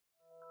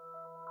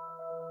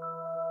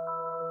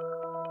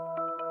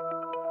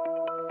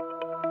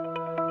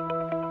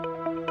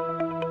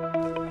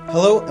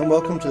Hello and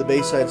welcome to the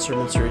Bayside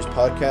Sermon Series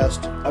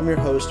podcast. I'm your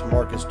host,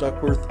 Marcus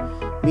Duckworth,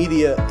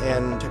 Media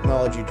and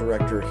Technology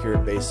Director here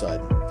at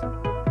Bayside.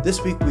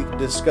 This week we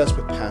discuss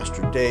with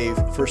Pastor Dave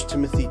 1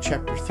 Timothy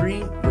chapter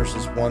 3,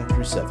 verses 1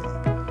 through 7.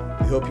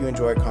 We hope you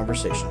enjoy our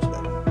conversation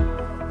today.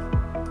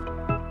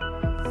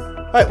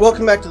 All right,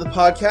 welcome back to the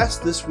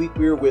podcast. This week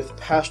we are with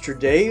Pastor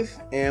Dave,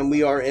 and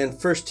we are in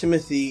 1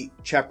 Timothy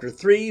chapter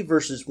 3,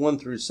 verses 1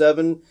 through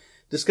 7,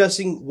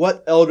 discussing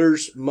what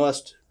elders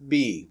must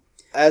be.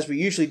 As we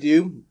usually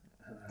do,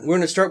 we're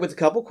going to start with a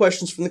couple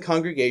questions from the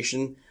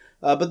congregation,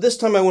 but this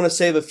time I want to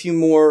save a few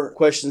more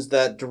questions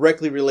that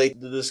directly relate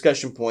to the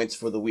discussion points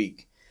for the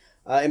week.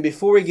 And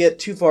before we get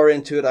too far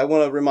into it, I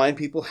want to remind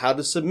people how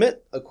to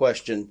submit a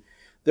question.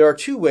 There are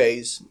two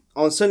ways.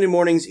 On Sunday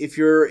mornings, if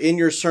you're in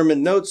your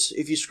sermon notes,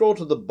 if you scroll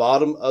to the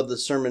bottom of the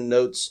sermon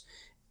notes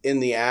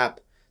in the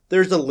app,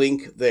 there's a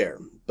link there.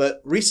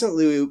 But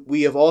recently,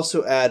 we have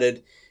also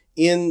added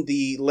in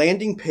the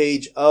landing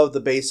page of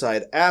the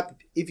Bayside app,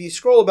 if you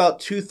scroll about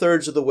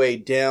 2/3 of the way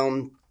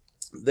down,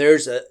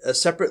 there's a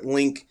separate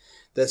link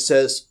that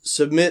says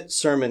Submit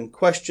Sermon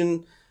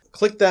Question.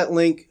 Click that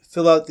link,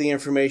 fill out the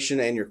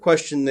information and your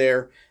question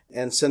there,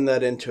 and send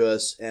that in to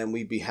us, and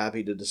we'd be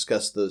happy to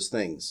discuss those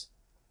things.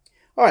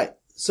 All right,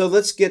 so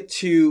let's get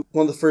to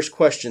one of the first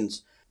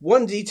questions.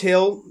 One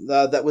detail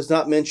that was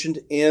not mentioned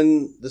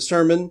in the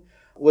sermon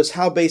was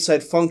how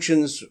Bayside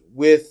functions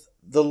with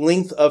the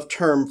length of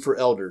term for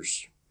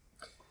elders.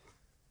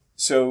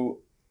 So,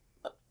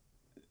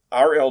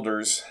 our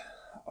elders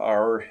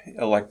are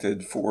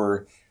elected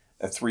for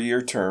a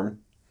 3-year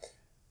term,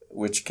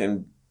 which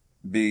can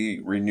be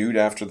renewed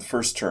after the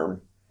first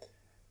term.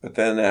 But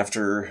then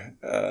after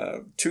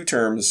 2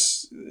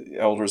 terms,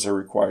 elders are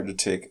required to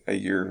take a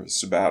year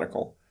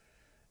sabbatical.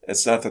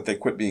 It's not that they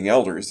quit being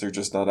elders, they're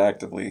just not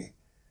actively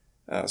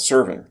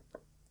serving.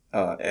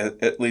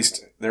 At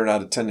least they're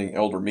not attending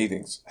elder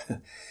meetings.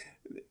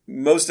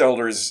 Most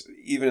elders,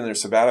 even in their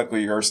sabbatical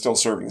year, are still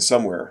serving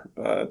somewhere,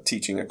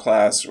 teaching a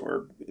class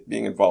or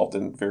being involved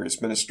in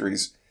various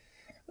ministries,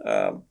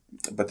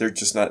 but they're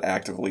just not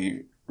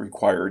actively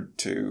required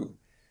to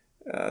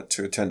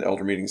attend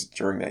elder meetings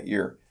during that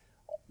year.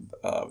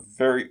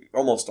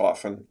 Almost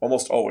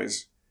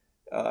always,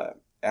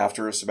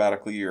 after a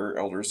sabbatical year,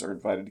 elders are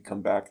invited to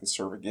come back and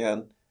serve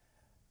again.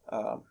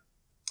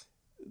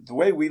 The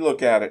way we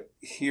look at it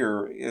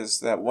here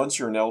is that once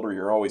you're an elder,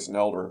 you're always an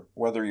elder,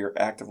 whether you're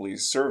actively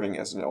serving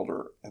as an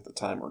elder at the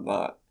time or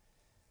not.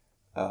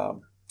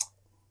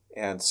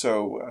 And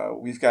so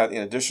we've got,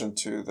 in addition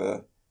to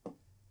the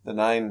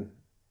 9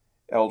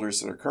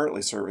 elders that are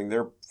currently serving,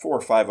 there are 4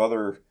 or 5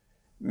 other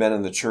men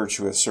in the church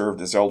who have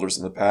served as elders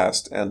in the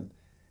past, and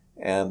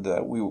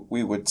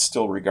we would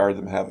still regard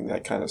them having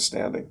that kind of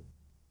standing.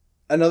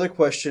 Another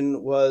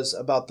question was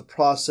about the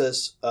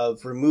process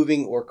of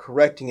removing or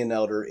correcting an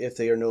elder if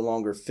they are no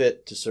longer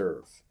fit to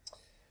serve.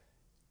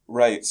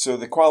 Right. So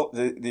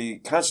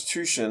the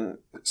Constitution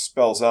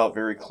spells out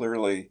very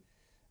clearly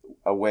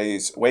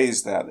ways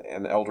that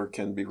an elder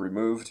can be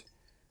removed,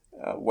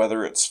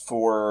 whether it's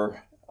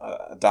for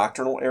a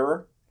doctrinal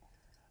error.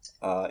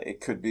 It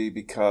could be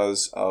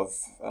because of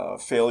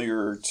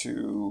failure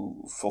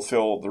to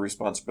fulfill the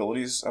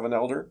responsibilities of an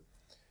elder.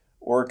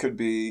 Or it could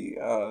be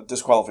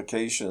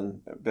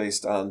disqualification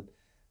based on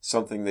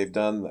something they've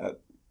done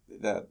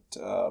that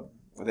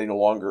they no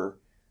longer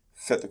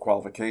fit the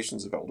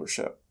qualifications of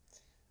eldership.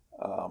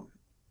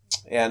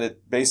 And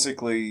it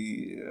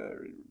basically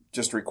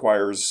just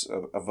requires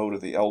a vote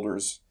of the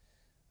elders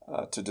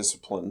to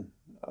discipline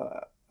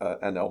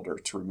an elder,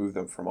 to remove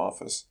them from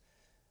office.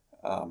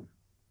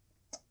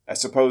 I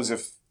suppose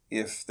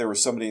if there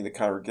was somebody in the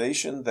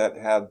congregation that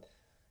had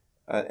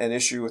an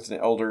issue with an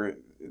elder,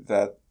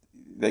 that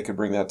they could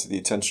bring that to the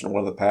attention of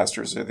one of the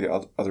pastors or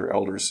the other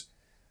elders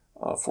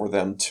for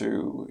them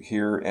to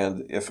hear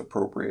and, if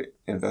appropriate,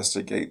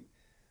 investigate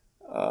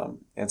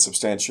and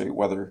substantiate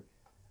whether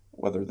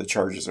the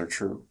charges are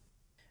true.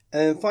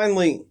 And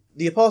finally,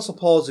 the Apostle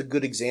Paul is a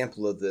good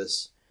example of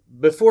this.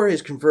 Before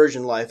his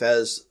conversion life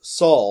as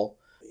Saul,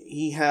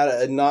 he had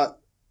a not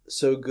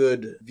so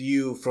good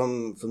view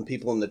from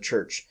people in the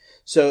church.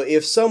 So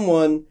if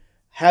someone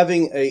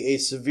having a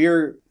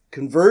severe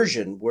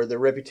conversion where their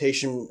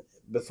reputation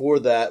before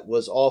that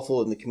was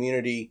awful in the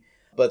community,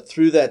 but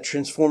through that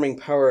transforming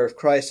power of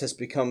Christ has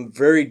become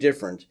very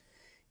different,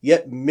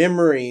 yet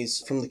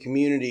memories from the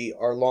community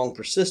are long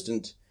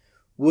persistent,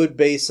 would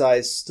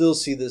Bayside still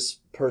see this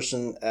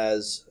person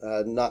as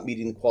not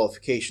meeting the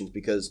qualifications?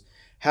 Because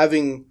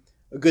having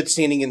a good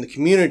standing in the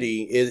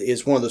community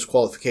is one of those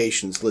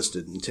qualifications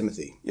listed in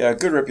Timothy. Yeah, a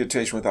good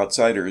reputation with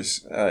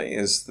outsiders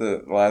is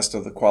the last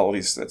of the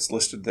qualities that's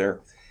listed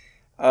there.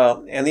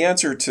 And the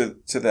answer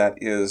to that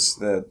is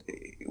that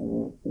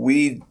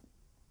we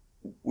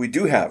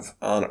do have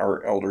on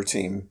our elder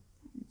team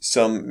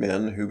some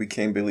men who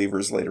became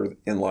believers later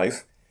in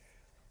life,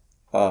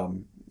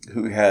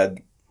 who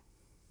had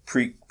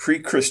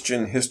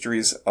pre-Christian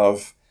histories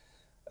of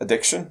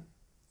addiction,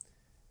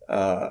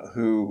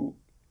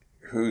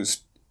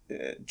 whose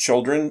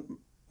children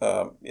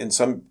in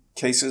some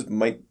cases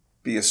might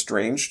be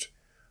estranged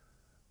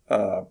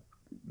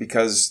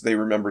because they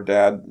remember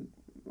Dad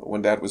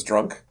when Dad was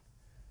drunk.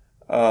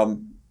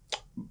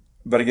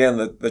 But again,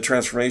 the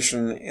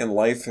transformation in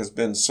life has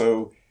been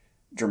so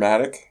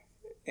dramatic.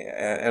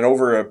 And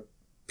over a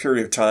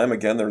period of time,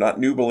 again, they're not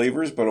new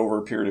believers, but over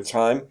a period of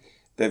time,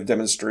 they've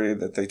demonstrated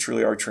that they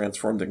truly are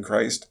transformed in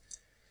Christ.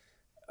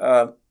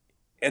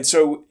 And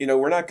so,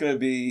 we're not going to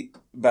be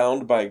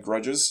bound by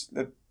grudges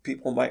that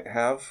people might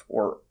have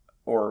or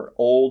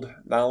old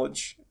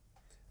knowledge.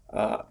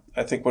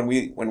 I think when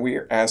we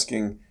are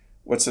asking,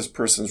 what's this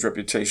person's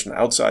reputation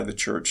outside the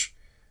church,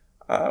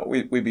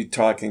 we'd be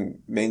talking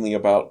mainly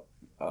about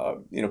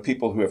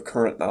people who have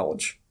current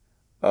knowledge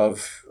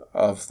of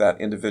that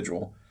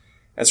individual,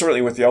 and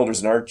certainly with the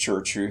elders in our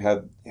church who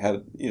had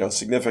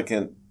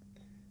significant,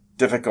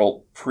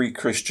 difficult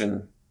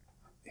pre-Christian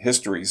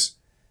histories.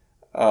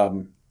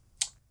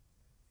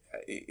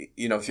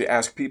 If you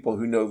ask people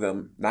who know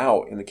them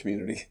now in the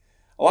community,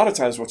 a lot of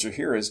times what you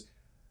hear is,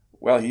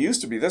 well, he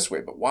used to be this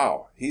way, but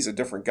wow, he's a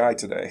different guy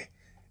today.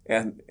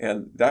 And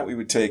that we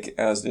would take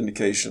as an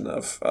indication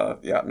of,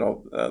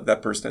 that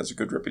person has a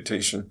good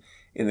reputation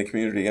in the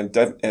community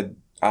and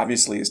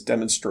obviously is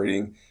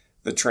demonstrating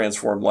the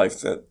transformed life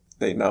that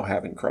they now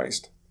have in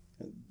Christ.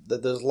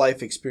 Those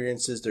life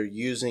experiences they're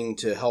using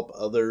to help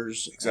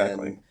others.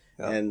 Exactly.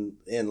 And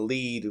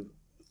lead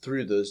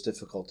through those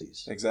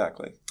difficulties.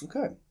 Exactly.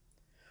 Okay.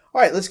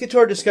 All right, let's get to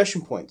our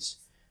discussion points.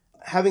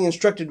 Having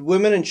instructed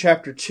women in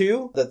chapter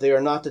 2 that they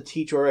are not to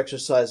teach or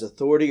exercise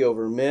authority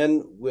over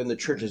men when the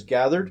church is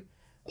gathered,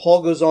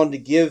 Paul goes on to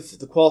give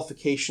the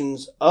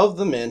qualifications of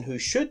the men who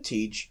should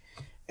teach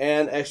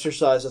and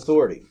exercise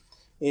authority.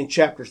 In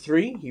chapter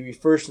 3, he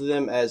refers to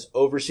them as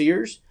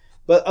overseers,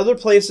 but other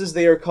places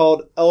they are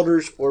called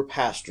elders or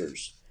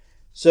pastors.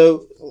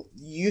 So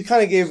you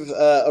kind of gave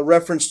a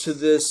reference to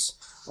this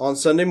on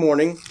Sunday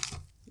morning.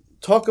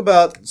 Talk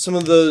about some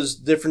of those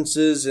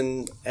differences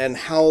and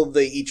how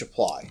they each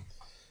apply.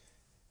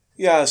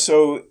 Yeah,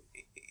 so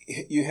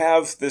you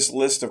have this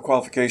list of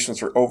qualifications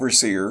for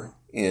overseer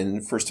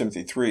in 1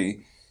 Timothy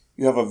 3.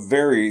 You have a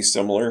very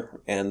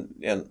similar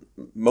and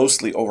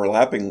mostly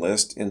overlapping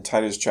list in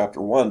Titus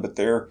chapter 1, but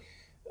there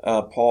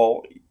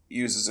Paul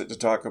uses it to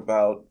talk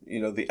about,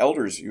 the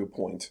elders you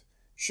appoint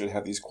should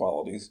have these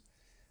qualities.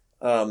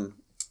 In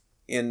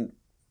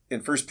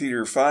 1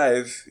 Peter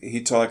 5,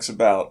 he talks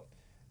about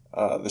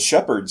the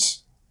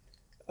shepherds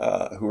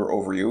who are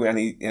over you, and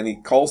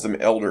he calls them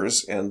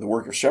elders and the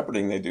work of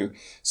shepherding they do.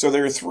 So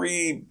there are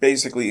three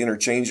basically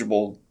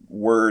interchangeable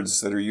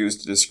words that are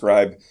used to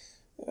describe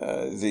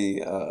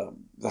the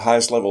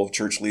highest level of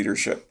church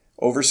leadership.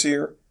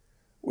 Overseer,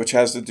 which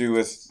has to do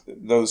with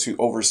those who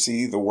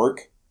oversee the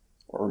work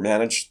or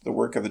manage the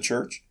work of the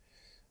church.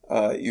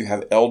 You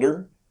have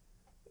elder,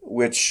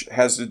 which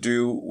has to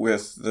do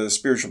with the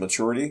spiritual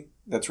maturity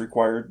that's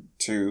required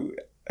to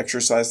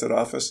exercise that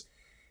office.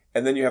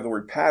 And then you have the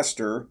word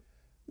pastor,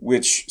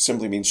 which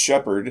simply means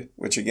shepherd,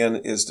 which again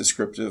is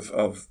descriptive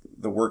of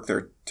the work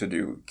they're to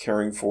do,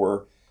 caring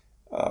for,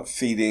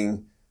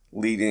 feeding,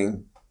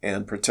 leading,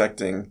 and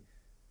protecting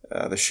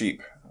the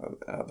sheep,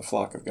 the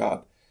flock of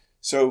God.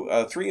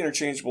 So three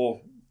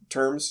interchangeable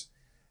terms.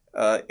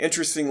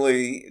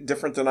 Interestingly,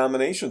 different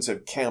denominations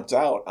have camped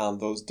out on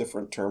those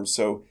different terms.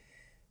 So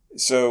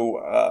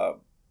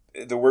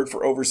the word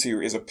for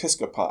overseer is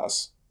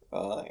episkopos,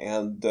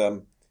 and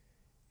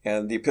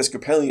the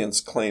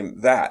Episcopalians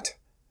claim that.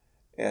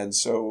 And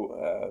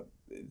so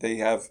they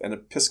have an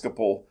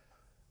episcopal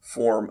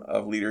form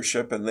of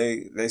leadership, and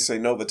they say,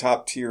 no, the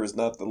top tier is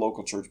not the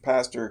local church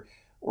pastor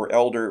or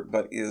elder,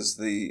 but is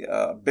the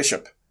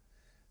bishop.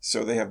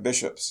 So they have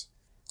bishops.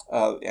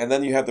 And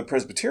then you have the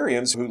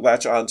Presbyterians who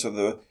latch on to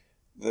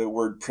the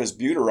word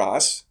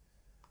presbyteros,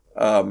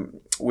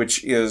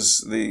 which is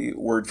the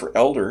word for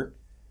elder,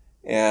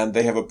 and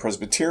they have a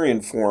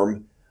Presbyterian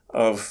form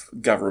of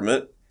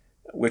government,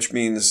 which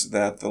means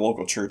that the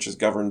local church is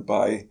governed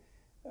by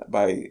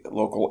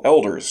local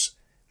elders.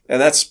 And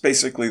that's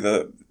basically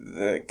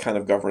the kind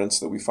of governance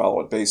that we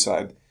follow at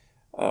Bayside.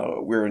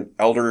 We're an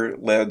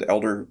elder-led,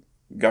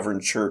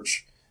 elder-governed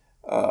church.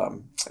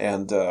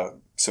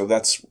 So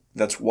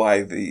that's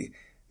why the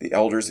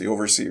elders, the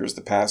overseers,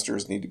 the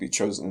pastors need to be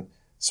chosen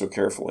so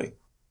carefully.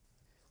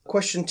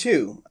 Question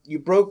 2. You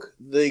broke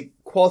the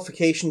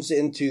qualifications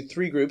into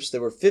 3 groups.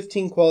 There were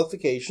 15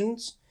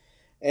 qualifications.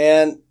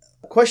 And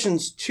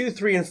questions 2,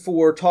 3, and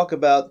 4 talk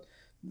about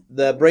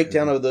the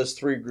breakdown of those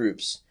 3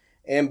 groups.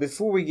 And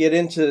before we get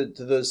into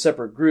those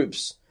separate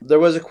groups, there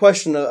was a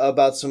question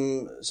about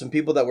some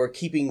people that were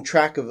keeping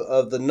track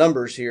of the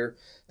numbers here,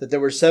 that there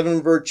were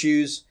 7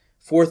 virtues,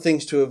 4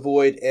 things to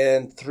avoid,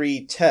 and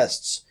 3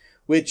 tests,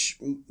 which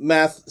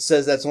math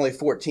says that's only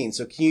 14.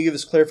 So can you give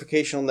us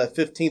clarification on that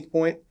 15th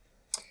point?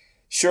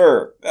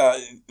 Sure.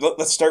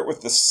 Let's start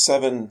with the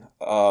 7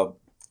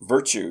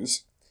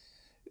 virtues.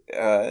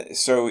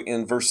 So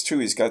in verse 2,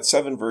 he's got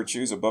 7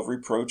 virtues: above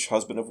reproach,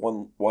 husband of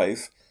one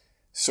wife,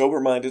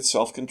 sober-minded,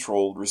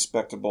 self-controlled,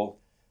 respectable,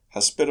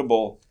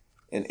 hospitable,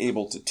 and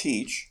able to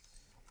teach.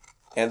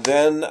 And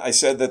then I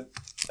said that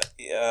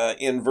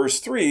in verse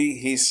 3,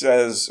 he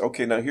says,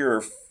 okay, now here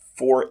are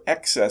 4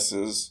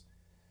 excesses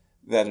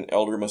that an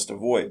elder must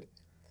avoid.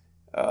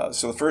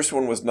 So the first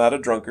one was not a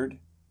drunkard.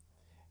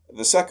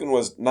 The second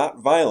was not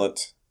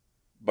violent,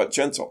 but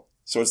gentle.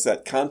 So it's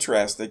that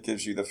contrast that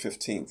gives you the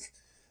 15th.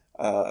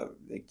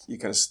 You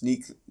kind of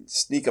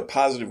sneak a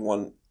positive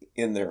one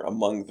in there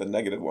among the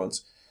negative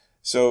ones.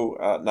 So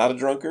not a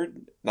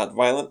drunkard, not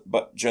violent,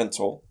 but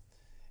gentle,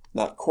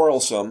 not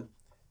quarrelsome,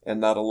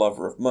 and not a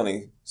lover of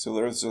money. So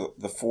there's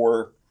the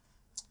 4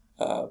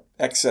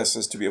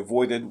 excesses to be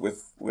avoided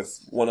with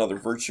one other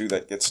virtue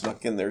that gets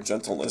snuck in there,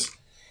 gentleness.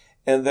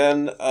 And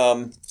then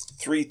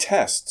 3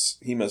 tests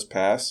he must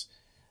pass.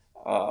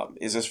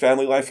 Is his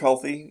family life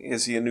healthy?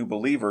 Is he a new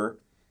believer?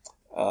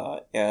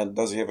 And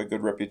does he have a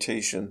good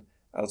reputation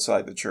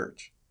outside the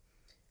church?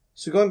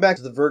 So going back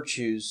to the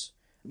virtues,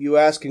 you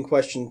ask in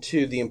question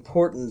 2 the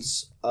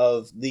importance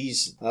of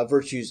these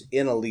virtues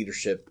in a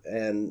leadership.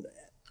 And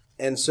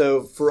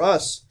so for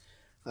us,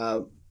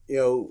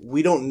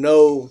 we don't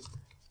know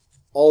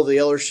all the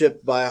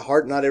eldership by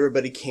heart. Not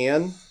everybody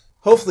can.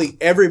 Hopefully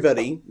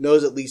everybody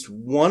knows at least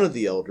one of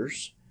the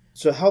elders.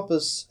 So help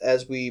us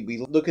as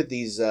we look at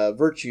these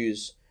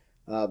virtues,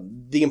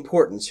 the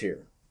importance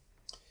here.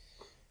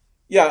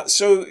 Yeah,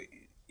 so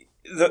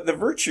the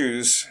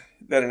virtues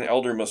that an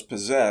elder must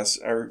possess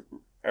are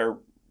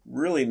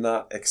really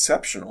not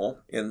exceptional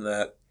in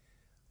that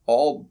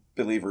all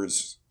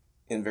believers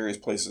in various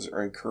places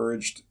are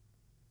encouraged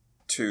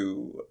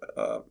to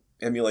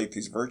emulate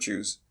these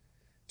virtues,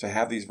 to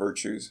have these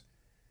virtues.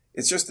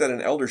 It's just that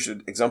an elder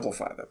should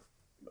exemplify them.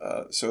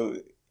 So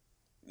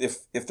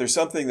if there's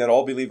something that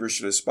all believers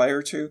should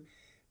aspire to,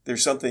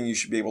 there's something you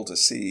should be able to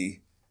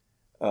see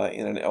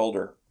in an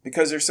elder,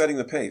 because they're setting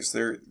the pace.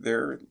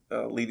 They're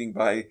leading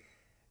by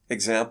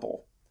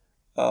example.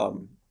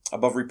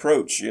 Above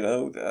reproach, you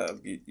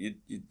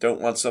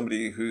don't want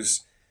somebody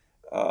who's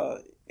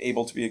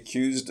able to be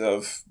accused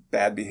of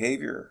bad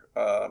behavior.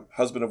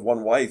 Husband of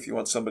one wife, you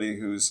want somebody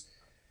who's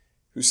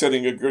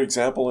setting a good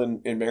example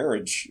in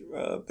marriage.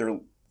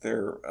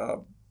 They're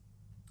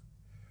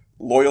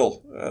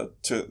loyal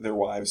to their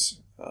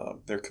wives.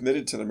 They're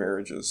committed to their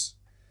marriages,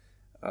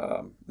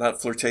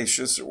 not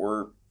flirtatious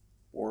or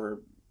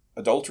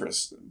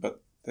adulterous,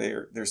 but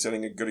they're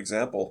setting a good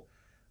example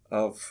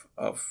of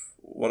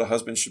what a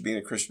husband should be in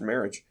a Christian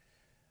marriage.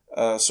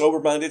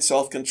 Sober-minded,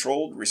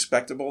 self-controlled,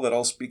 respectable. That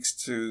all speaks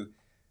to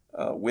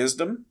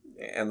wisdom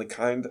and the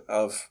kind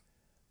of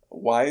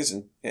wise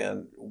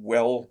and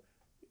well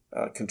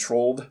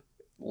controlled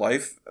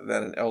life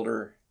that an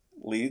elder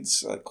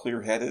leads.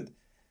 Clear-headed,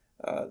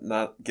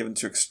 not given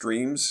to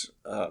extremes,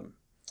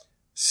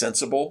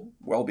 sensible,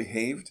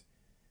 well-behaved,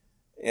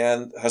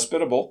 and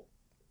hospitable.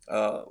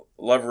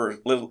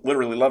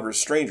 Literally lover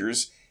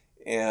strangers,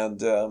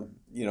 and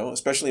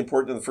especially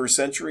important in the first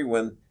century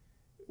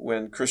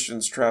when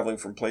Christians traveling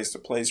from place to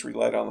place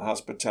relied on the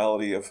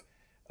hospitality of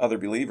other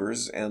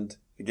believers. And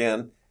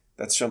again,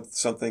 that's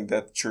something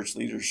that church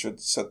leaders should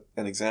set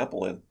an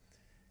example in.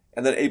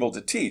 And then able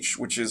to teach,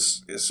 which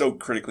is so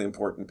critically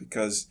important,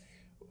 because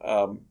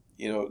not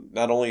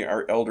only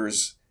are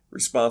elders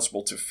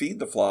responsible to feed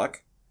the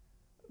flock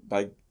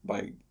by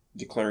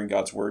declaring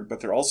God's word,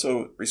 but they're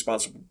also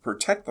responsible to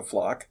protect the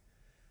flock,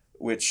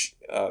 which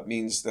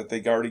means that they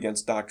guard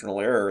against doctrinal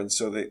error. And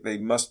so they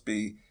must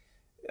be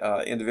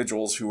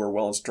individuals who are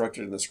well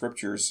instructed in the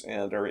scriptures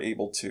and are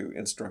able to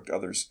instruct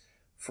others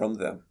from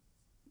them.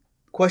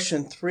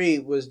 Question 3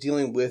 was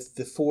dealing with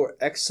the 4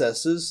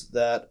 excesses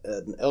that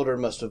an elder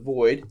must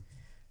avoid.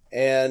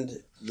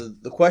 And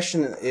the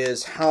question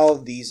is how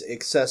these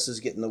excesses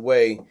get in the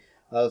way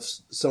of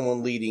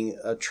someone leading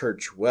a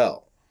church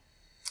well.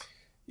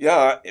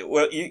 Yeah,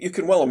 well, you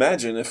can well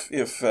imagine if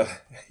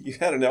you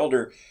had an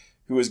elder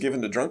who was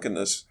given to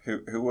drunkenness,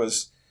 who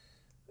was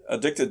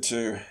addicted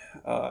to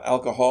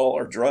alcohol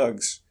or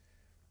drugs,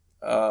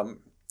 that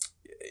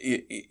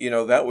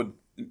would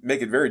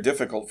make it very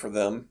difficult for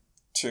them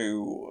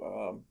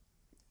to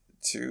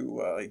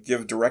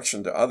give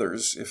direction to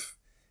others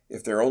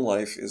if their own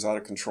life is out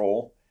of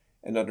control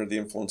and under the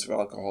influence of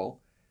alcohol.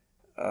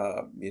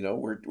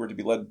 We're to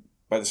be led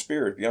by the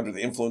Spirit, be under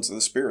the influence of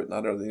the Spirit, not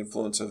under the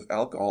influence of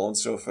alcohol. And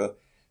so if a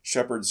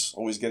shepherd's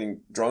always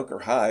getting drunk or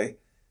high,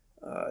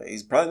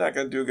 he's probably not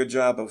going to do a good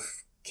job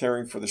of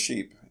caring for the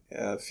sheep,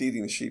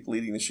 feeding the sheep,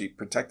 leading the sheep,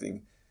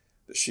 protecting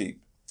the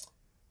sheep.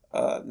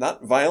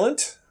 Not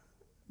violent,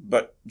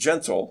 but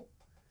gentle.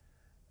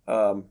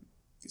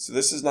 So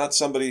this is not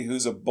somebody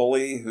who's a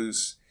bully,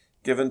 who's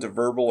given to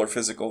verbal or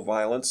physical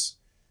violence,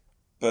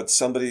 but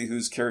somebody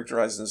who's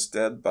characterized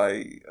instead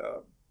by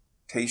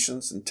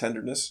patience and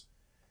tenderness.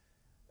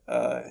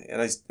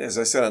 And as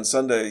I said on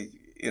Sunday,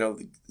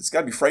 it's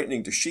got to be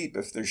frightening to sheep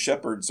if their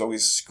shepherd's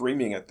always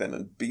screaming at them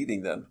and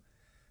beating them.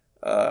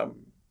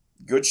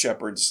 Good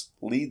shepherds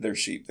lead their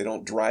sheep; they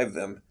don't drive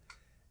them.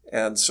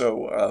 And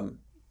so,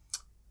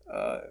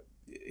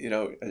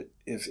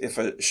 if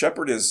a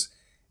shepherd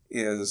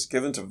is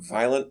given to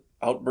violent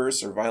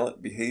outbursts or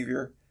violent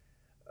behavior,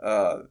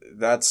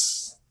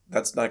 that's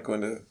not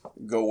going to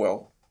go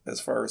well as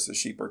far as the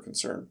sheep are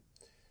concerned.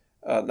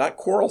 Not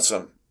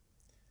quarrelsome,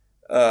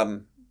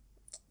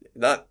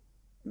 not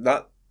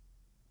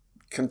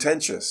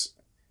contentious.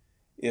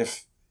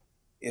 If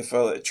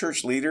a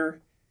church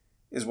leader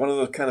is one of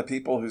the kind of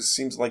people who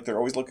seems like they're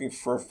always looking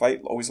for a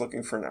fight, always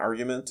looking for an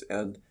argument,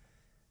 and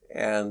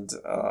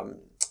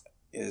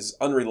is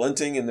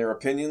unrelenting in their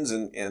opinions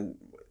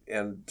and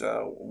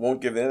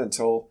won't give in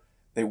until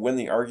they win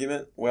the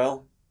argument,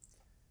 well,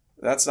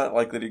 that's not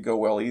likely to go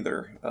well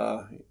either.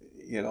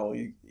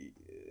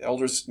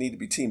 Elders need to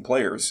be team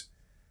players,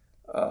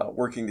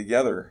 working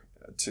together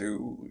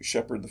to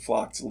shepherd the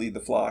flock, to lead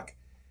the flock.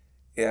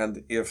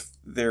 And if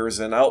there's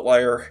an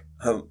outlier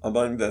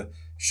among the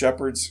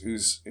shepherds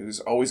who's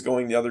always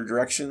going the other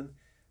direction,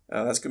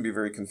 that's going to be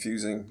very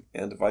confusing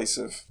and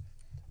divisive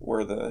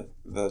where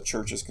the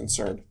church is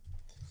concerned.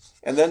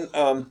 And then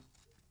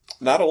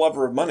not a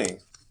lover of money.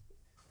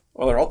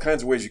 Well, there are all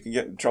kinds of ways you can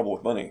get in trouble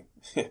with money.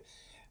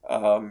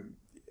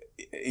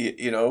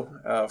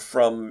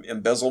 From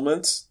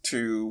embezzlement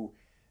to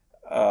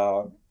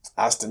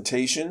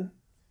ostentation.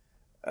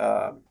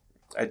 I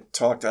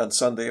talked on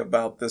Sunday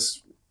about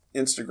this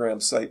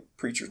Instagram site,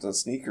 Preachers and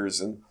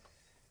Sneakers, and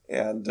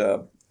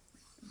the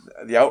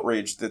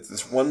outrage that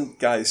this one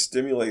guy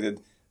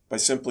stimulated by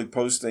simply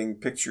posting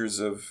pictures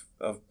of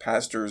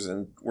pastors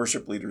and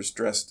worship leaders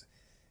dressed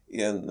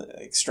in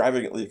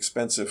extravagantly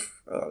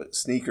expensive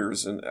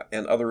sneakers and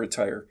other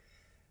attire,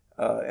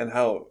 and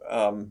how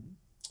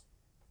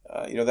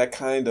that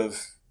kind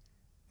of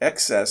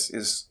excess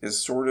is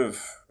sort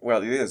of,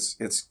 well,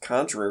 it's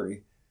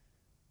contrary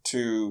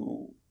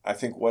to, I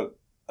think, what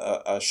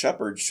a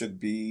shepherd should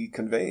be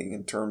conveying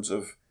in terms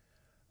of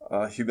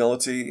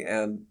humility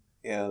and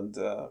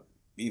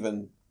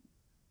even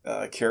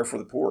care for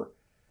the poor.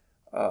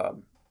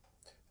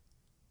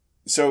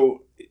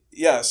 So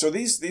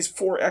these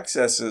four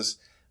excesses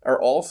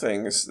are all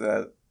things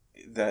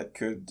that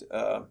could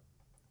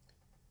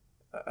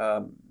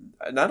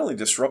not only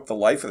disrupt the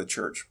life of the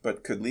church,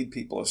 but could lead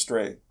people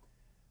astray.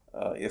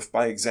 If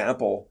by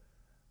example,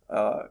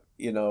 a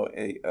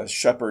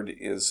shepherd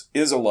is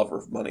a lover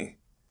of money,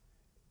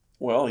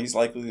 well, he's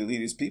likely to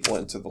lead his people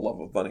into the love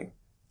of money.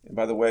 And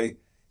by the way,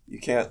 you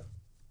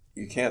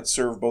can't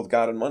serve both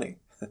God and money.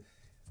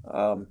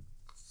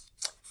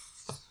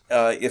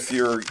 If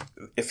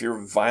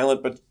you're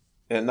violent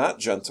and not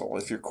gentle,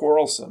 if you're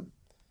quarrelsome,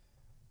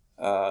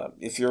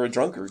 if you're a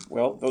drunkard,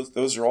 well,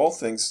 those are all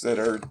things that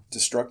are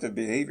destructive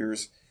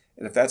behaviors.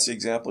 And if that's the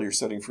example you're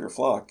setting for your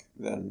flock,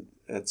 then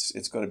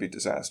it's going to be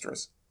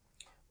disastrous.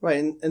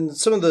 Right, and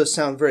some of those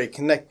sound very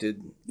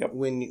connected. Yep.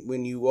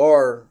 When you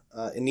are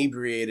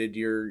inebriated,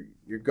 your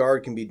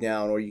guard can be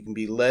down, or you can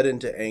be led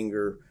into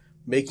anger,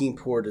 making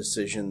poor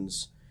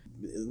decisions,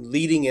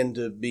 leading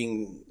into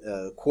being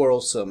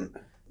quarrelsome.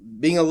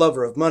 Being a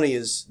lover of money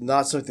is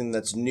not something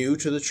that's new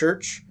to the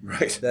church.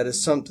 Right. That is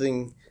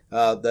something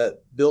that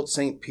built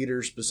St.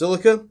 Peter's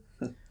Basilica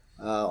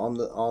on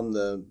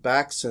the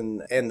backs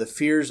and the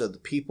fears of the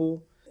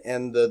people,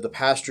 and the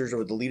pastors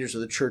or the leaders of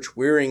the church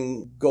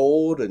wearing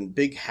gold and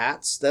big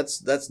hats.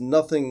 That's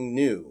nothing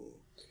new.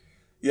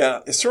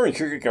 Yeah, Søren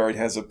Kierkegaard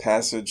has a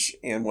passage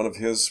in one of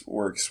his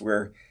works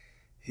where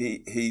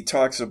he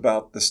talks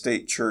about the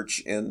state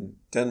church in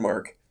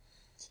Denmark,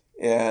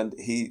 and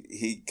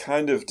he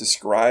kind of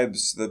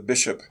describes the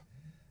bishop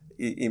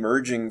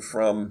emerging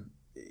from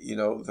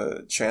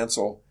the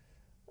chancel,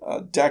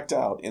 decked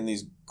out in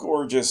these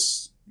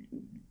gorgeous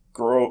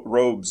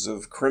robes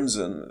of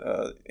crimson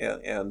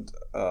and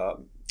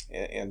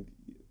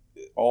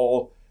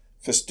all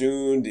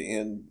festooned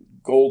in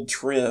gold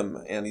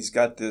trim, and he's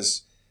got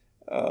this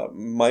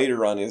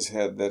mitre on his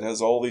head that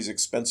has all these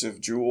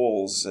expensive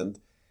jewels, and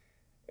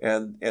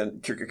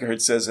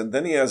Kierkegaard says, and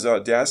then he has the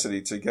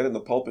audacity to get in the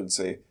pulpit and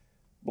say,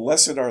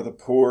 "Blessed are the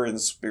poor in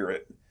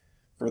spirit,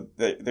 for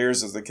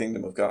theirs is the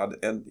kingdom of God."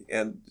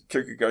 And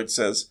Kierkegaard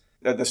says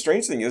that the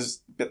strange thing is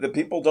that the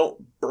people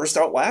don't burst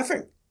out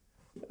laughing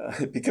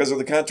because of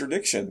the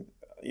contradiction,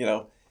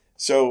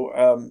 So,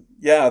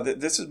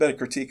 this has been a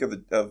critique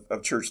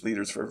of church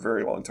leaders for a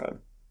very long time.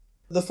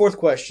 The fourth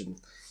question.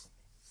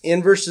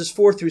 In verses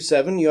 4 through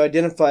 7, you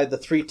identified the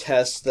 3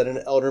 tests that an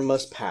elder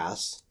must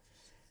pass,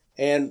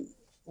 and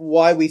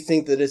why we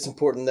think that it's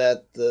important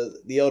that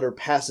the elder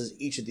passes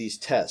each of these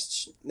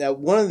tests. Now,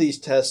 one of these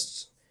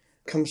tests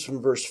comes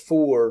from verse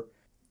 4,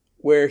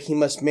 where he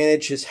must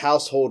manage his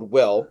household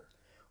well,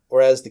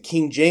 or as the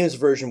King James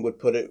Version would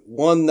put it,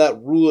 one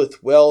that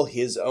ruleth well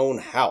his own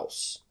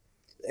house.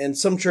 And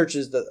some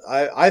churches that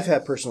I've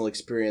had personal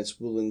experience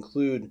will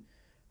include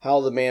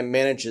how the man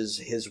manages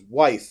his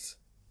wife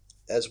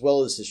as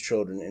well as his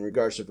children in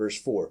regards to verse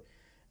 4.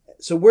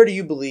 So where do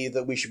you believe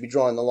that we should be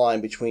drawing the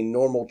line between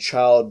normal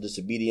child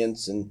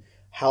disobedience and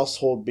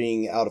household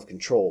being out of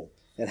control?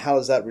 And how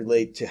does that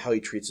relate to how he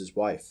treats his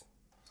wife?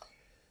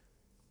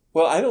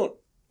 Well, I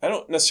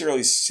don't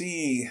necessarily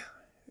see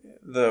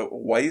the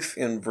wife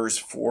in verse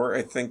 4.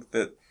 I think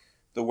that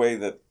the way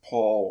that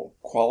Paul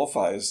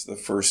qualifies the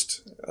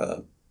first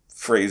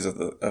phrase of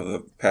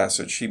the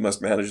passage, he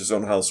must manage his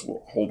own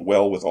household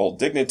well with all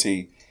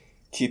dignity,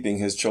 keeping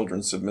his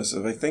children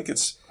submissive. I think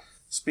it's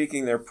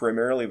speaking there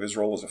primarily of his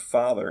role as a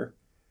father.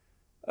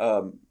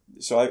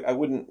 So I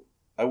wouldn't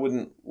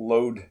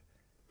load,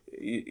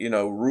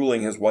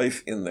 ruling his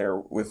wife in there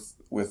with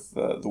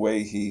the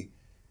way he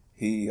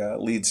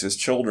leads his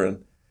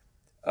children.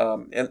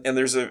 And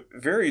there's a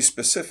very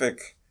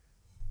specific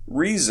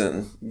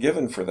reason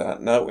given for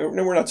that. Now,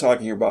 we're not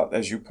talking about,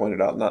 as you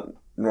pointed out, not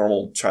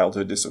normal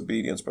childhood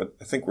disobedience, but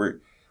I think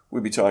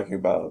we'd be talking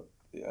about,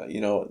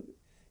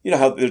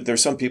 how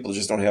there's some people who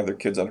just don't have their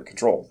kids under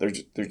control.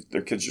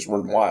 Their kids just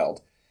run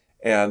wild,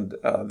 and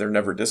they're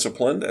never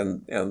disciplined,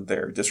 and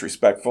they're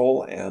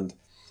disrespectful, and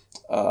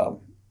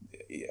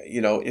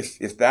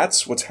if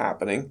that's what's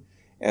happening,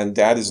 and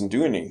dad isn't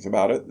doing anything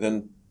about it,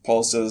 then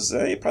Paul says,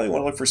 you probably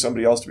want to look for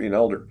somebody else to be an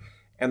elder.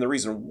 And the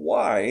reason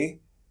why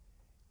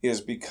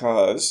is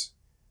because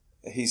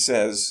he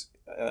says,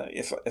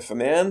 if a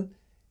man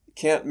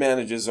can't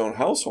manage his own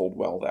household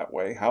well that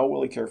way, how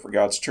will he care for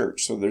God's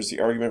church? So there's the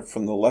argument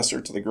from the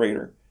lesser to the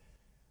greater.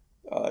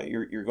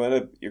 You're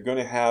going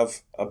to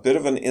have a bit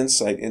of an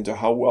insight into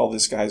how well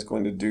this guy is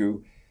going to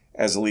do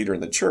as a leader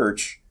in the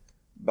church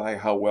by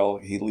how well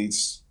he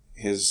leads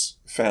his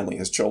family,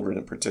 his children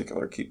in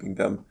particular, keeping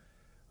them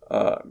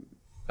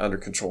under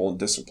control and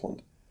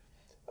disciplined.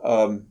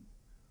 Now,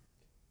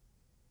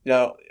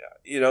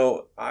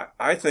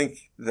 I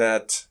think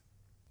that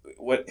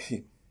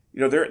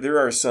there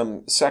are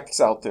some sects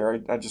out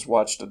there. I just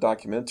watched a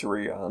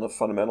documentary on a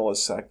fundamentalist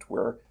sect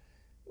where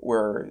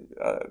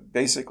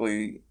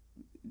basically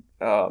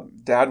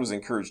dad was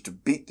encouraged to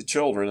beat the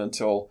children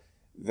until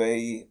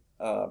they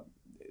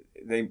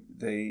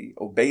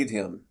obeyed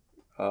him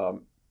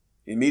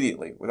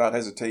immediately without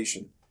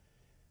hesitation.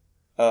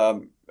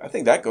 I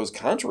think that goes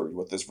contrary to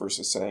what this verse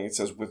is saying. It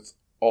says, with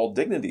all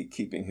dignity,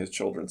 keeping his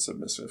children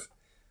submissive.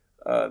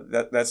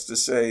 That's to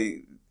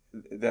say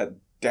that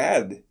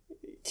dad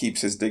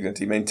keeps his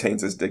dignity,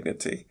 maintains his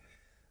dignity.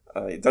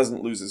 He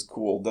doesn't lose his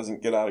cool,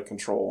 doesn't get out of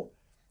control.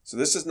 So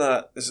this is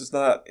not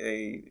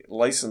a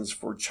license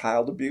for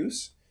child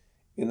abuse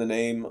in the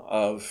name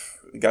of,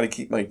 got to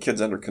keep my kids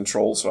under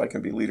control so I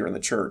can be leader in the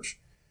church.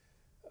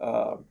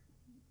 And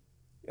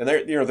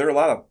there are a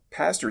lot of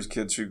pastors'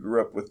 kids who grew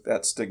up with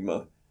that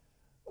stigma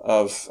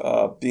of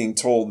being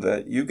told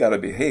that you got to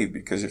behave,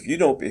 because if you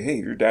don't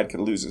behave, your dad could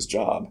lose his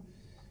job.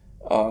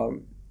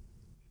 And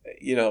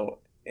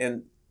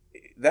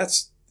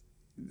that's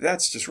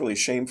just really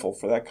shameful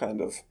for that kind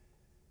of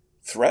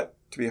threat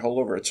to be held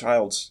over a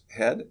child's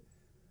head.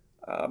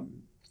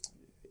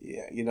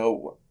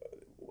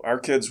 Our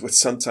kids would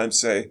sometimes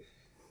say,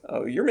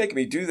 "Oh, you're making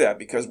me do that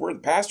because we're the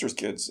pastor's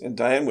kids," and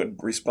Diane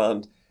would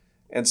respond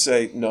and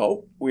say,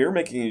 "No, we're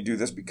making you do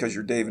this because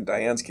you're Dave and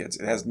Diane's kids.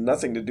 It has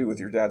nothing to do with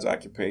your dad's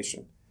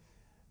occupation."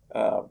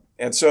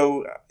 And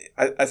so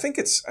I think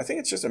it's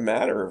just a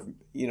matter of,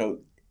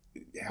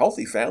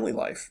 healthy family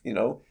life.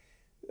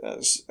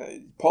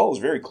 Paul is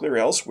very clear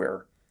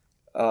elsewhere.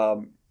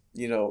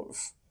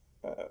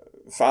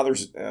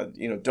 Fathers,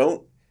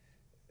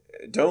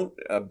 don't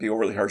be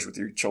overly harsh with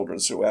your children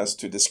so as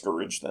to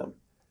discourage them,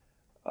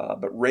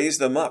 but raise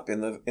them up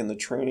in the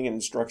training and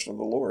instruction of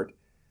the Lord.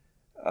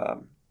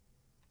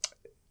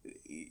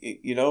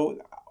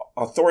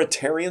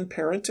 Authoritarian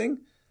parenting,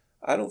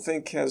 I don't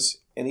think has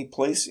any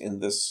place in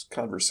this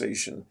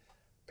conversation.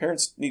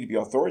 Parents need to be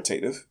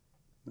authoritative,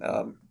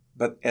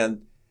 but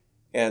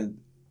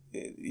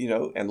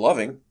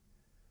loving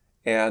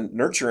and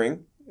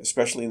nurturing,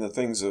 especially in the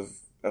things of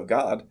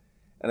God.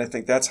 And I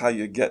think that's how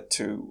you get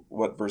to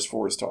what verse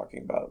 4 is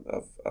talking about,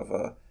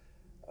 of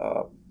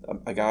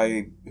a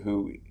guy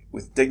who,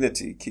 with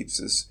dignity, keeps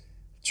his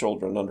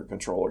children under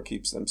control or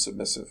keeps them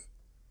submissive.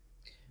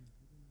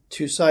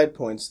 2 side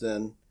points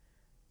then.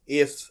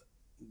 If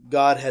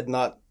God had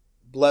not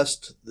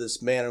blessed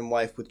this man and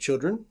wife with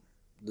children,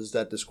 does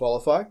that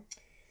disqualify?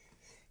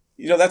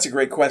 That's a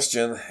great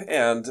question.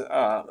 And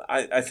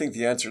I think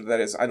the answer to that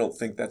is I don't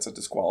think that's a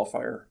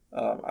disqualifier.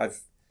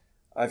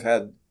 I've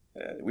had,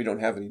 we don't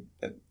have any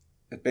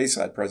at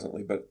Bayside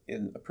presently, but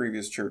in a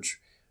previous church,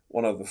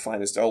 one of the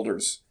finest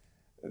elders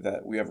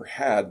that we ever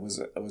had was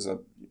a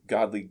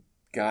godly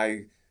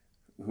guy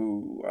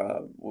who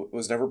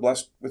was never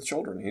blessed with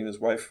children. He and his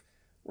wife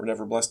were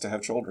never blessed to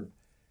have children.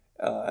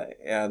 I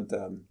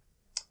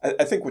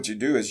think what you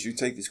do is you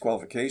take these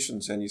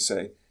qualifications and you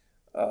say,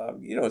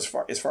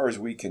 as far as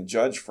we can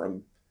judge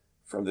from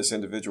this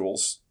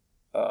individual's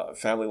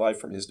family life,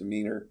 from his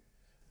demeanor,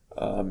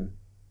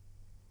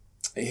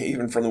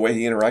 even from the way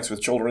he interacts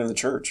with children in the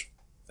church,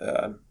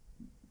 I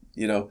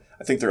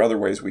think there are other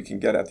ways we can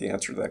get at the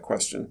answer to that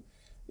question,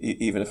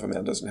 even if a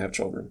man doesn't have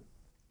children.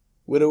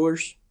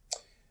 Widowers?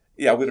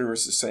 Yeah,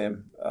 widowers the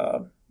same,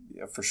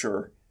 for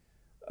sure.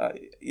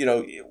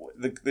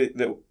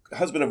 The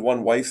husband of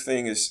one wife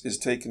thing is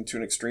taken to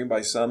an extreme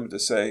by some to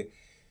say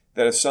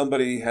that if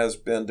somebody has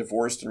been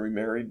divorced and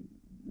remarried,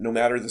 no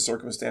matter the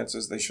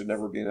circumstances, they should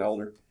never be an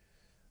elder.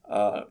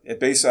 At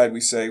Bayside,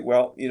 we say,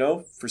 well,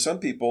 for some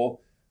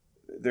people,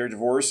 their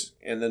divorce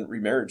and then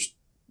remarriage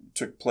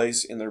took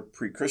place in their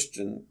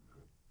pre-Christian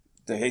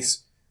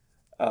days.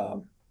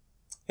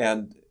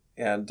 and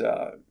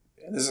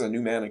this is a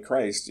new man in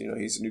Christ.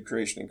 He's a new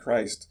creation in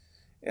Christ,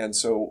 and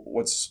so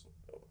what's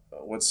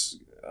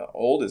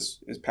old is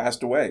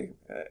passed away,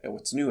 and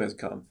what's new has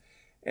come,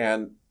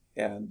 and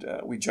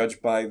we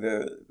judge by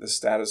the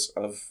status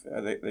of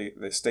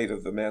the state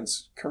of the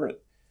man's current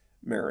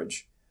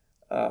marriage.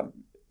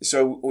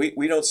 So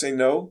we don't say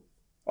no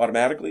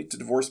automatically to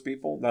divorce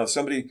people. Now, if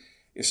somebody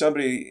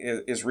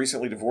is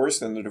recently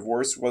divorced and the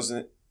divorce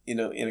wasn't in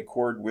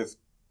accord with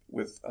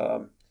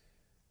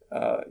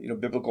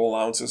biblical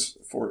allowances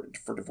for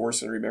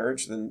divorce and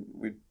remarriage, then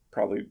we'd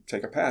probably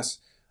take a pass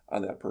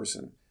on that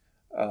person.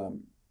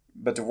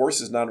 But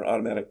divorce is not an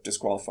automatic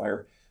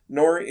disqualifier,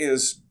 nor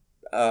is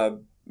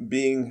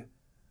being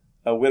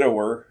a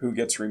widower who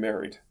gets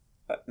remarried.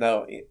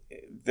 Now,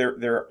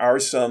 there are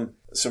some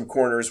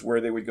corners where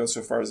they would go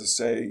so far as to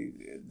say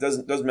it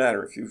doesn't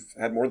matter if you've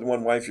had more than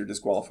one wife, you're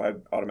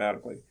disqualified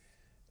automatically,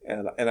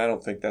 and I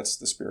don't think that's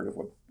the spirit of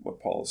what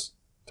Paul's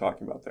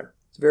talking about there.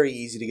 It's very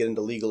easy to get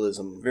into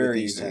legalism with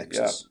these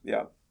texts.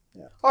 Yeah.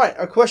 All right,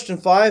 our question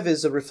 5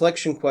 is a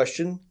reflection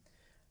question.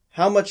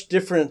 How much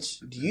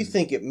difference do you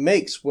think it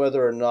makes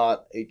whether or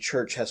not a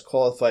church has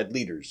qualified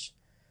leaders?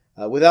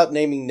 Without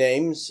naming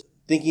names,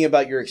 thinking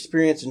about your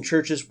experience in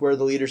churches where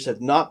the leaders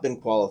have not been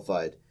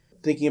qualified,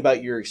 thinking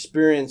about your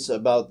experience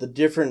about the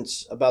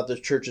difference about the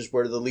churches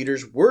where the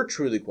leaders were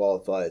truly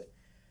qualified.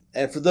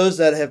 And for those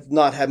that have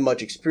not had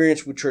much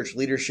experience with church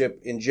leadership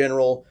in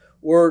general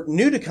or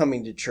new to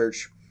coming to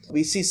church,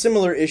 we see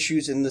similar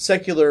issues in the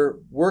secular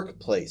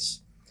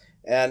workplace.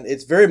 And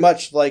it's very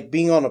much like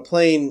being on a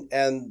plane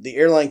and the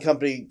airline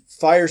company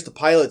fires the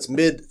pilots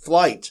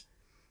mid-flight.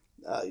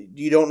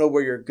 You don't know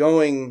where you're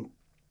going.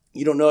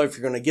 You don't know if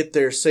you're going to get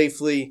there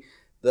safely.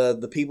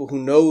 The people who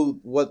know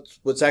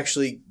what's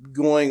actually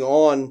going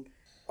on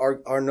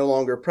are no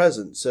longer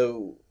present.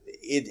 So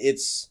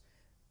it's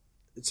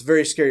a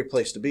very scary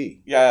place to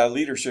be. Yeah,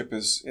 leadership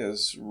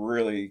is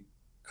really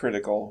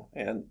critical,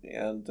 and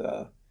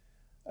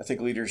I think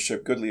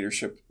good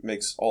leadership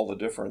makes all the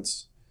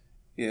difference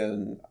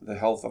in the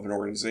health of an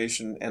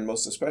organization, and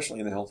most especially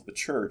in the health of a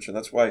church. And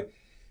that's why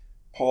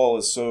Paul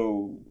is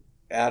so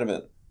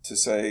adamant to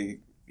say,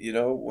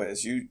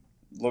 as you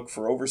look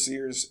for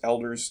overseers,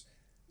 elders,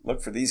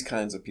 look for these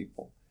kinds of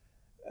people.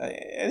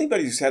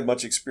 Anybody who's had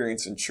much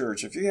experience in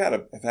church, if you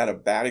have had a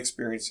bad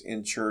experience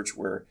in church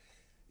where,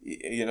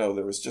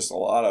 there was just a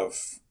lot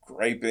of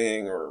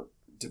griping or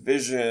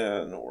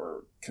division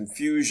or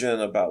confusion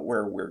about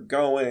where we're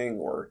going,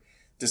 or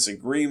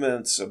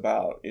disagreements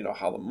about,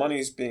 how the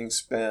money's being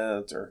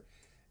spent, or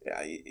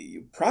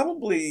you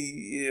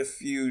probably,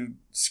 if you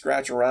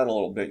scratch around a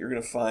little bit, you're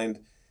going to find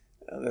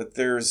that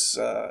there's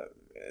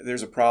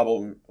a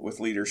problem with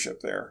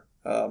leadership there.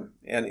 And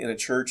in a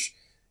church,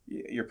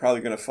 you're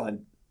probably going to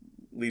find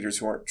leaders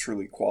who aren't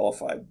truly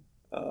qualified.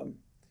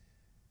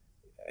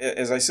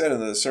 As I said in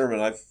the sermon,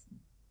 I've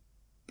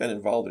been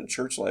involved in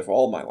church life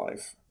all my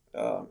life,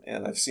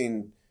 and I've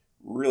seen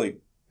really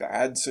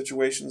bad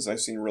situations.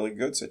 I've seen really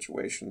good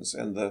situations,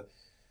 and the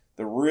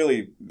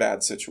really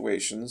bad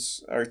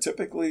situations are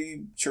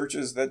typically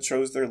churches that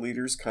chose their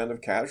leaders kind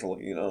of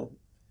casually.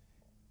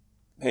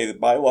 Hey, the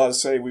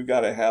bylaws say we've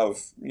got to have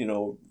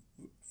 4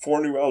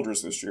 new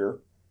elders this year.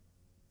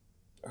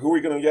 Who are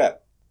we going to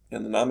get?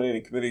 And the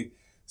nominating committee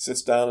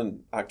sits down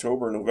in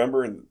October or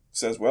November and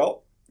says,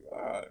 well,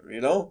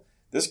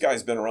 this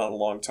guy's been around a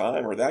long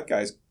time, or that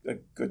guy's a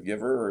good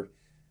giver, or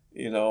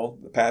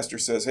the pastor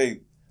says,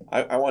 hey,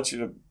 I want you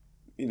to,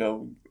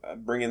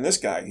 bring in this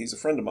guy. He's a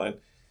friend of mine.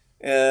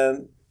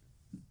 And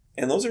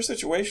those are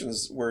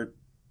situations where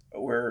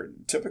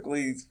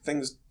typically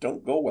things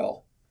don't go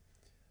well.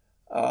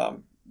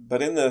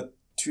 But in the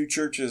 2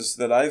 churches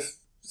that I've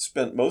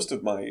spent most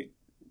of my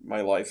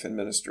life in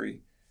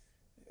ministry,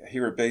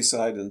 here at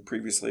Bayside and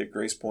previously at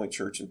Grace Point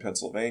Church in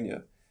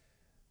Pennsylvania,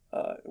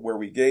 where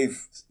we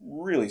gave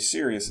really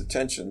serious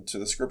attention to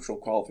the scriptural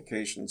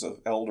qualifications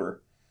of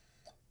elder,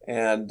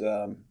 and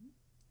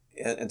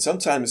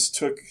sometimes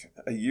took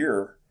a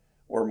year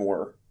or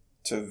more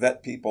to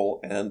vet people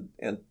and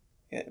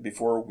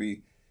before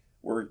we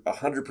were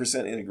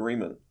 100% in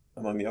agreement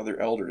among the other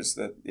elders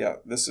that,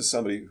 this is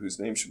somebody whose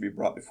name should be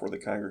brought before the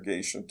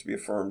congregation to be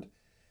affirmed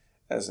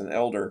as an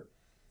elder.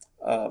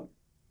 The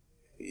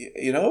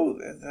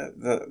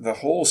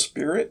whole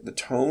spirit, the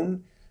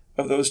tone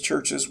of those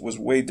churches was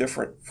way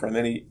different from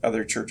any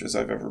other churches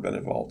I've ever been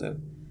involved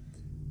in.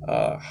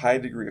 High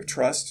degree of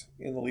trust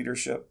in the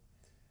leadership.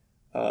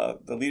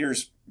 The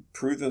leaders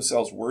prove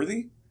themselves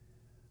worthy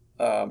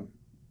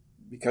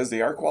because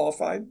they are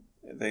qualified.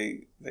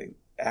 They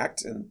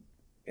act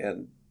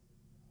and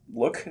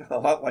look a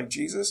lot like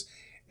Jesus,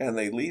 and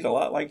they lead a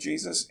lot like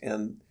Jesus,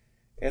 and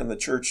the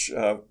church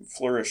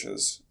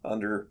flourishes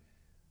under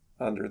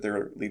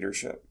their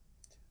leadership.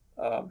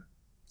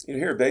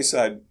 Here at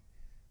Bayside,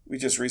 we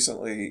just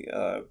recently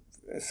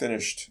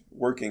finished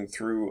working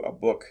through a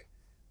book.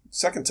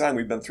 Second time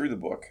we've been through the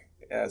book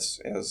as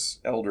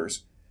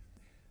elders.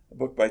 A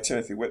book by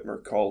Timothy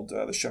Whitmer called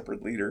The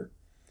Shepherd Leader.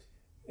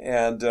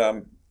 And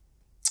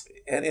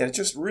and it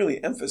just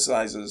really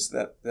emphasizes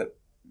that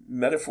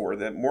metaphor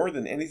that more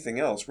than anything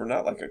else, we're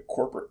not like a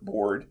corporate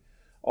board,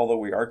 although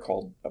we are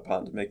called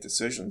upon to make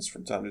decisions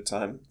from time to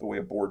time the way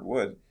a board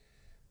would.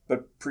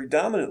 But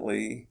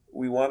predominantly,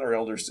 we want our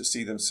elders to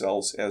see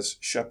themselves as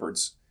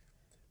shepherds,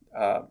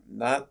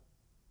 not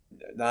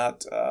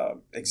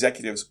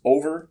executives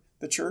over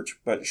the church,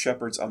 but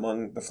shepherds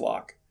among the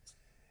flock.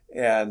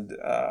 And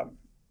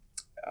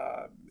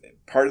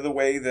part of the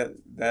way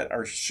that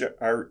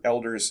our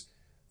elders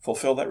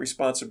fulfill that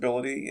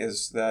responsibility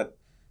is that,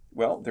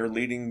 well, they're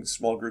leading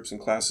small groups and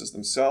classes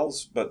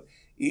themselves, but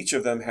each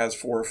of them has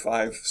 4 or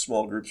 5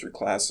 small groups or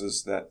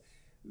classes that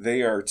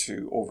they are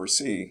to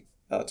oversee,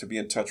 to be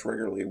in touch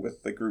regularly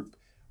with the group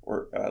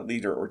or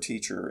leader or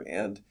teacher,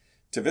 and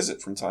to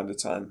visit from time to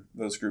time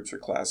those groups or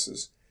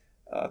classes,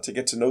 to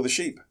get to know the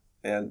sheep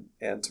and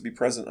to be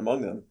present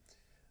among them.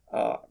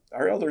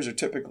 Our elders are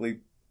typically,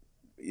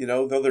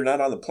 though they're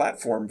not on the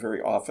platform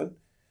very often,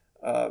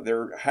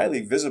 they're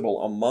highly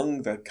visible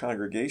among the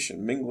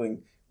congregation,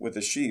 mingling with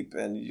the sheep,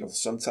 and you'll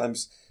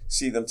sometimes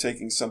see them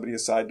taking somebody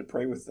aside to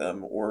pray with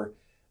them, or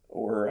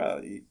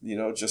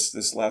just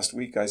this last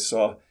week I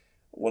saw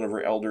one of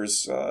our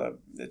elders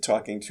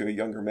talking to a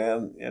younger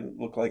man, and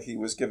looked like he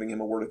was giving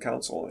him a word of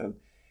counsel,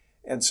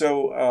 and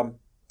so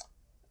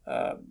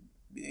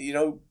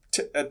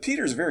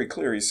Peter's very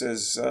clear. He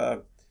says,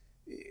 that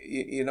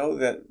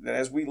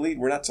as we lead,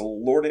 we're not to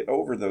lord it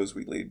over those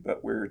we lead,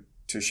 but we're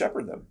to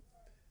shepherd them.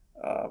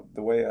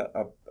 The way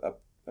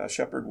a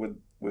shepherd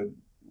would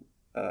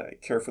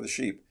care for the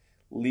sheep,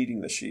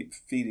 leading the sheep,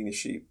 feeding the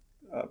sheep,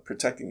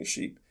 protecting the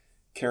sheep,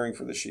 caring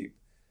for the sheep.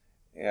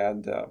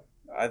 And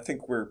I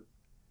think we're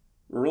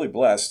really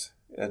blessed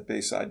at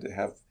Bayside to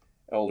have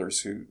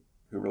elders who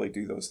really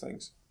do those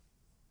things.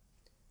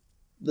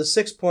 The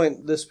 6th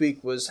point this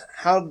week was,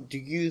 how do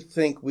you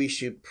think we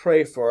should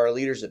pray for our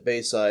leaders at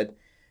Bayside?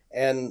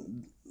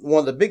 And one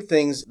of the big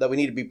things that we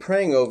need to be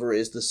praying over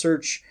is the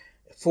search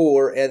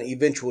for an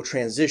eventual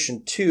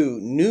transition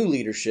to new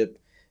leadership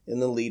in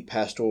the lead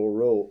pastoral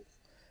role.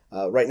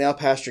 Right now,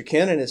 Pastor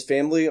Ken and his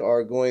family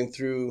are going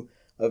through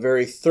a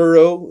very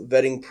thorough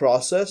vetting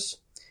process.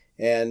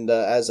 And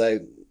as I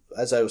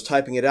was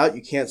typing it out,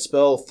 you can't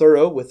spell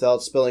thorough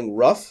without spelling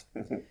rough.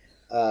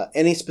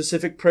 Any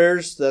specific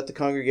prayers that the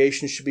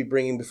congregation should be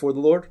bringing before the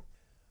Lord?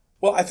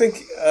 Well, I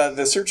think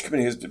the search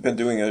committee has been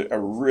doing a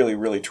really,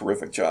 really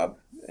terrific job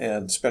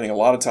and spending a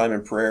lot of time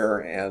in prayer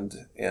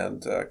and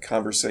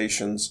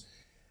conversations.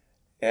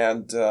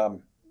 And, I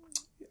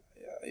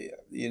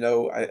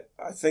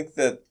think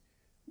that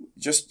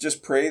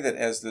just pray that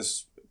as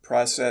this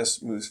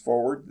process moves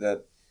forward,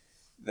 that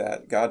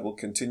God will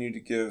continue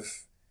to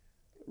give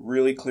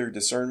really clear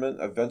discernment.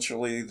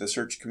 Eventually, the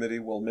search committee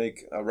will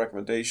make a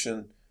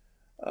recommendation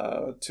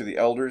to the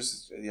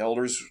elders. The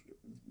elders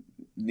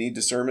need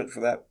discernment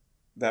for that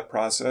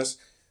process.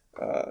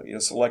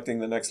 Selecting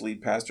the next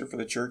lead pastor for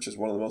the church is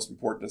one of the most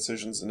important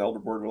decisions an elder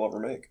board will ever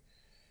make.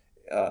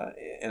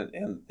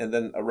 And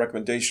then a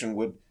recommendation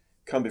would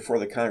come before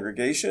the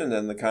congregation,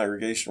 and the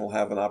congregation will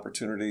have an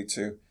opportunity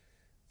to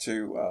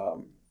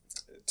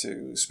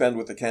spend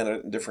with the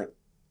candidate in different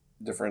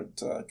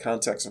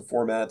contexts and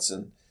formats,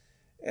 and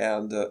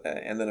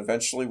then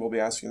eventually we'll be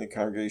asking the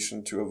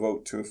congregation to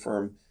vote to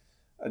affirm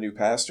a new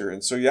pastor.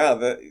 And so,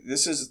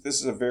 this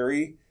is a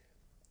very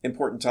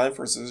important time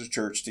for us as a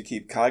church to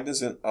keep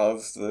cognizant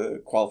of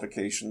the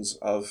qualifications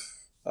of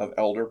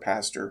elder,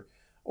 pastor,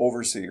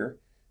 overseer,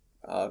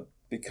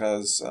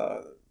 because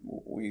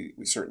we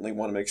certainly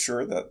want to make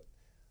sure that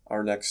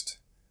our next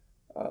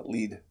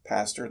lead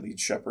pastor, lead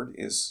shepherd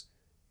is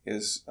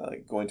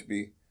going to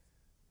be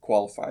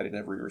qualified in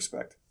every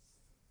respect.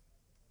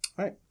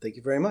 All right. Thank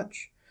you very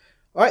much.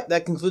 All right.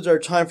 That concludes our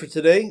time for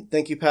today.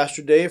 Thank you,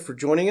 Pastor Dave, for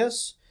joining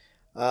us.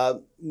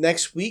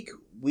 Next week,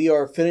 we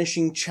are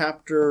finishing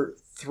chapter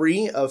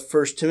 3 of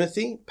 1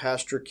 Timothy.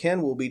 Pastor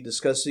Ken will be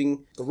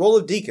discussing the role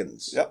of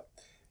deacons. Yep.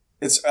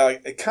 It's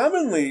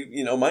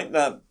commonly, might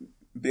not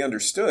be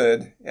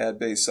understood at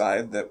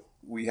Bayside that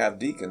we have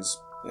deacons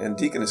and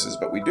deaconesses,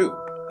 but we do.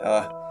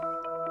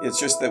 It's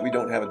just that we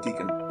don't have a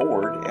deacon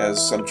board,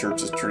 as some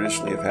churches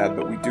traditionally have had,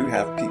 but we do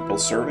have people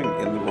serving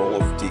in the role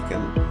of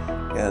deacon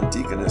and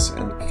deaconess,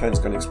 and Ken's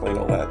going to explain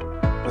all that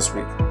this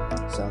week.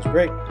 Sounds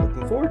great.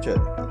 Looking forward to it.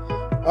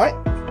 All right.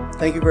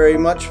 Thank you very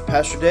much,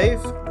 Pastor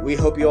Dave. We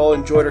hope you all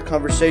enjoyed our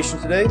conversation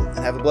today, and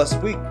have a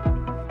blessed week.